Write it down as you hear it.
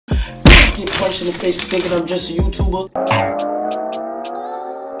get punched in the face for thinking I'm just a YouTuber.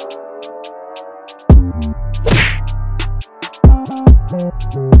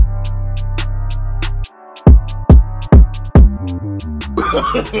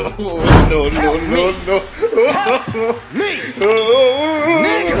 No. Me!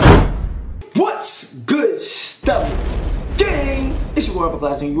 Nigga! What's good, stuff? Gang! It's your boy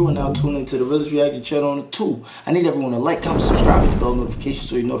RACKZ, and you are now tuned into the realest reaction channel on the 2. I need everyone to like, comment, subscribe, and bell notifications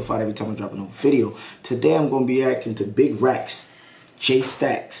so you're notified every time I drop a new video. Today I'm going to be reacting to Big RACKZ,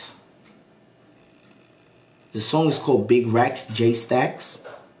 Stackzz. The song is called Big RACKZ, Stackzz.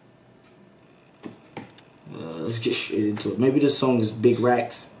 Let's get straight into it. Maybe the song is Big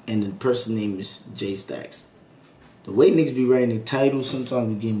RACKZ and the person name is Stackzz. The way niggas be writing the title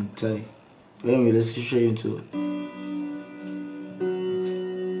sometimes be getting me tight. But anyway, let's get straight into it.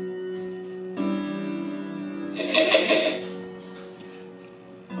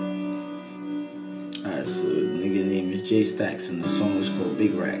 Alright, so the nigga name is Stackzz and the song is called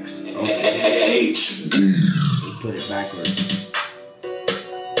Big RACKZ. Okay. HD. They put it backwards.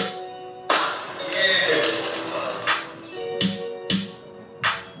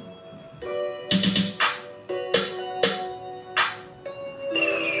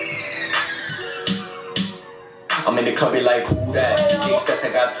 I'm in the cubby like who that? Stackzz,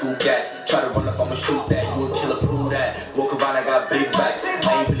 I got 2 gas. Try to run up, I'ma shoot that. You a killer, prove that. Walk around, I got big racks.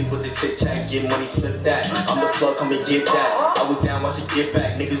 I ain't really with the tic tac, get money, flip that. I'm the plug, come and get that. I was down, I should get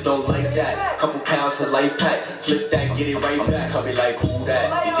back. Niggas don't like that. Couple pounds to light pack, flip that, get it right back. Cubby like who that?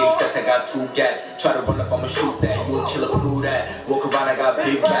 Stackzz, I got 2 gas. Try to run up, I'ma shoot that. You a killer, prove that. Walk around, I got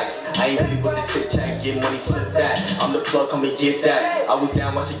big racks. I ain't really with the tic tac, get money, flip that. I'm the plug, come and get that. I was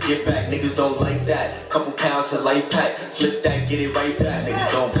down, I should get back. Niggas don't like that. Couple pounds to light pack, flip that, get it right back.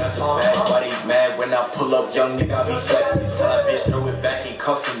 Niggas don't got the bag, why they mad when I pull up? Young nigga, I be flexing. Tell that bitch throw it back and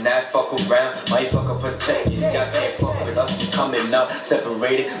cuffin' that. Fuck around, might fuck up protected. Y'all can't fuck with us, we coming up.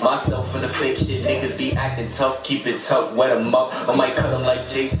 Separated myself from the fake shit. Niggas be acting tough, keep it tough, wet them up. I might cut them like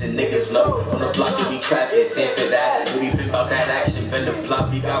Jason, niggas know. On the block, we be trapping, send for that. We been about that action, bend the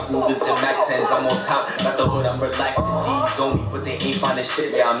block. We got Rugers and Mac 10s, I'm on top. Got the hood, I'm relaxing. D's on me, but they ain't finding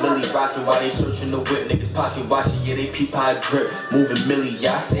shit. Yeah, I'm really rocking while they searching the whip. Niggas pocket watching, yeah, they peep how I drip. Moving milli,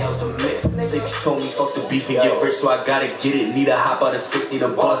 yeah, I stay out the mix. 6 told me fuck the beef and get rich, so I gotta get it. Need a hop out of 6, need a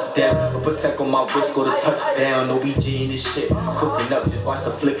bust down. A protect on my wrist, go to touchdown. No BG in this shit. Cooking up, just watch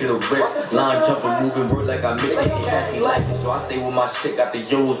the flick of the wrist. Line jumping, moving, word like I mix. They can't ask me like it, so I stay with my shit. Got the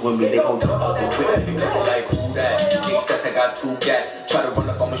Yo's with me, they gon' jump out the whip. Couple like who that? Stackzz, I got 2 gas. Try to run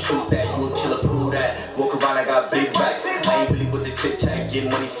up, I'ma shoot that. You a killer, prove that. Walk around, I got big racks. I ain't really with the tic tac, get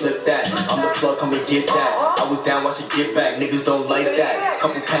money, flip that. I'm the plug, come and get that. I was down, I should get back. Niggas don't like that.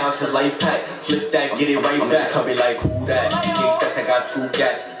 Couple pounds to light pack, flip that, get it right back. Come like who that? Stackzz, I got 2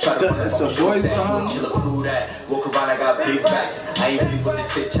 gas. Try to run up, I'ma shoot that. You a killer, prove that. Walk around, I got big racks. I ain't really with the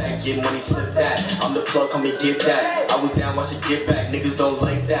tic tac, get money, flip that. I'm the plug, come and get that. I was down, I should get back. Niggas don't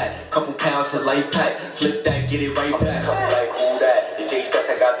like that. Couple pounds to light pack, flip that, get it right back. Come like who that? Stackzz,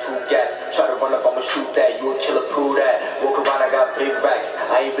 I got 2 gas. Try to run up, I'ma shoot that. You a killer, prove that. Walk around, I got big racks.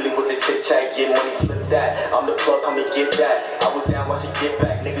 I ain't really with the tic tac, get money, flip that. I'm the plug, come and get that. I was down, I should get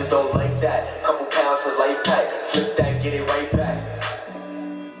back. Niggas don't like that. Couple pounds to light pack, flip that, get it right back.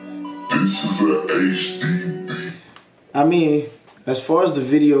 This is a HD. I mean, as far as the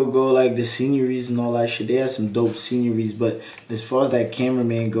video go, like the sceneries and all that shit, they had some dope sceneries. But as far as that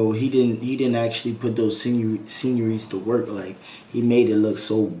cameraman go, he didn't actually put those sceneries to work. Like he made it look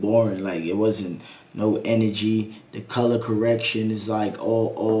so boring. Like it wasn't no energy. The color correction is like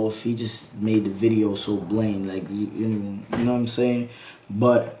all off. He just made the video so bland. Like you know what I'm saying?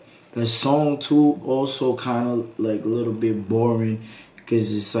 But the song too also kind of like a little bit boring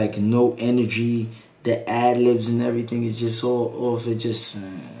because it's like no energy. The ad-libs and everything is just all off. It just,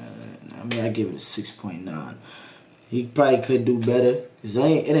 I mean, I give it a 6.9. He probably could do better. Cause it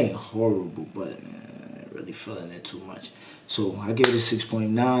ain't horrible, but I ain't really feeling it too much. So I give it a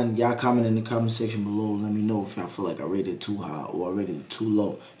 6.9. Y'all comment in the comment section below. Let me know if y'all feel like I rated it too high or I rated it too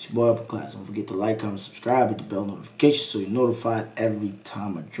low. It's your boy RACKZ. Don't forget to like, comment, subscribe, hit the bell notification so you're notified every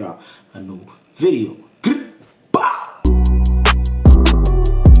time I drop a new video.